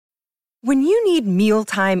When you need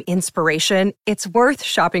mealtime inspiration, it's worth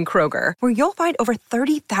shopping Kroger, where you'll find over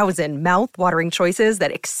 30,000 mouth-watering choices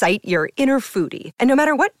that excite your inner foodie. And no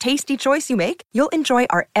matter what tasty choice you make, you'll enjoy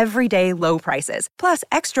our everyday low prices, plus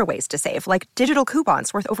extra ways to save, like digital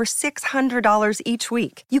coupons worth over $600 each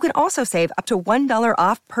week. You can also save up to $1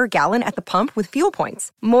 off per gallon at the pump with fuel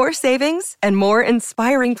points. More savings and more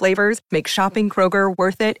inspiring flavors make shopping Kroger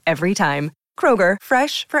worth it every time. Kroger,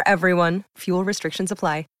 fresh for everyone. Fuel restrictions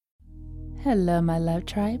apply. Hello, my love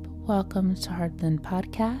tribe. Welcome to Heartland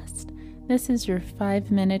Podcast. This is your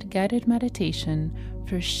 5-minute guided meditation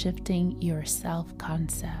for shifting your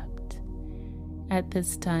self-concept. At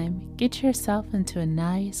this time, get yourself into a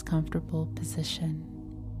nice, comfortable position.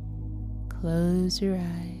 Close your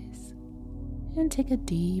eyes and take a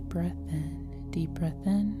deep breath in. Deep breath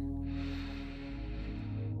in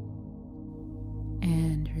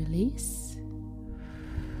and release.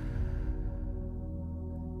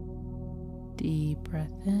 Deep breath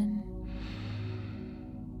in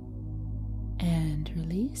and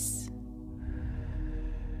release.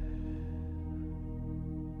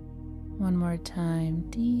 One more time,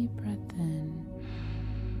 deep breath in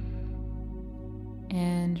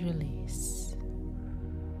and release.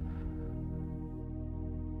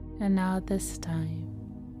 And now this time,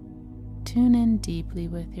 tune in deeply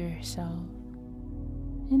with yourself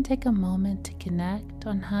and take a moment to connect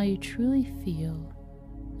on how you truly feel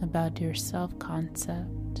about your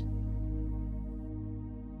self-concept.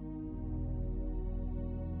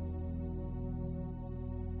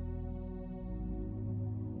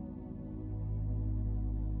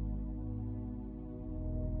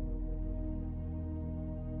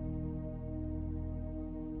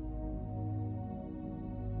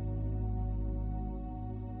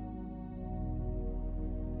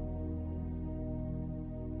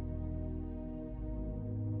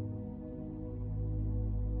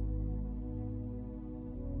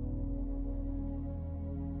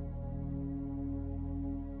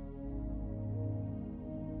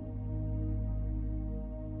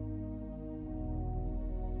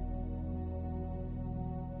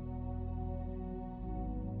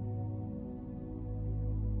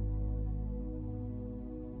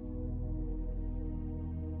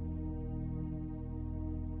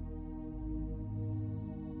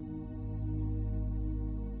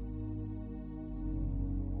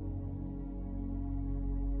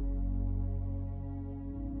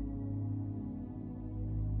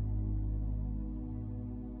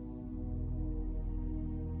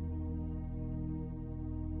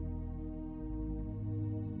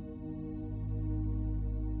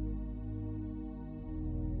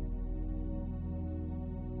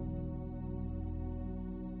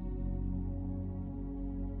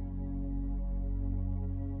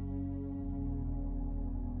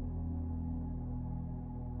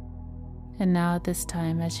 And now at this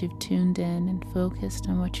time, as you've tuned in and focused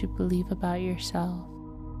on what you believe about yourself,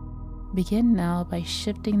 begin now by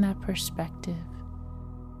shifting that perspective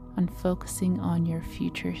on focusing on your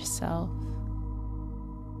future self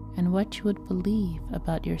and what you would believe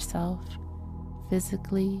about yourself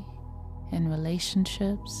physically, in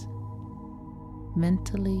relationships,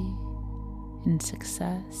 mentally, in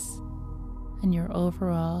success, and your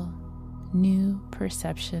overall new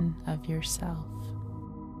perception of yourself.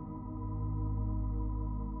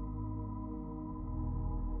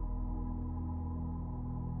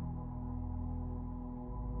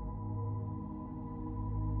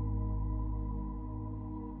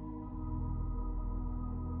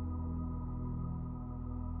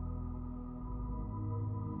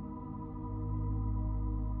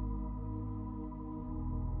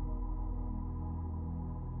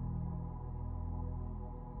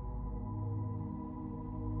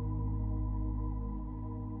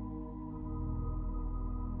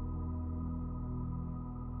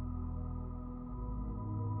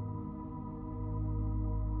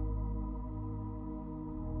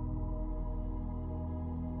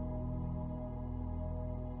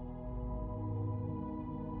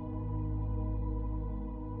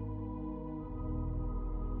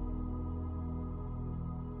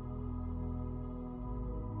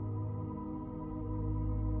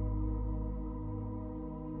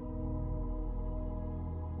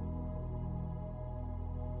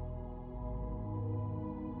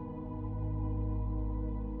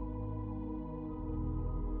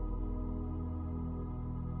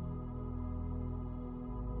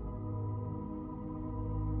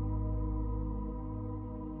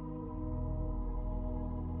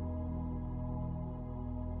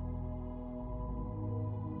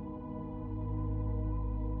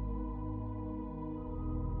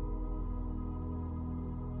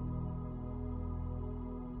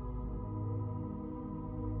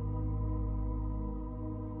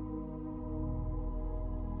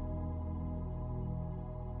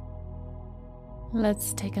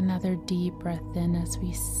 Let's take another deep breath in as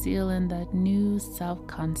we seal in that new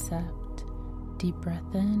self-concept. Deep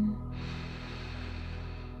breath in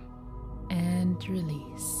and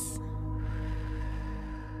release.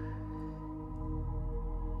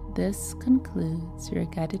 This concludes your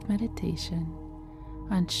guided meditation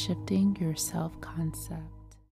on shifting your self-concept.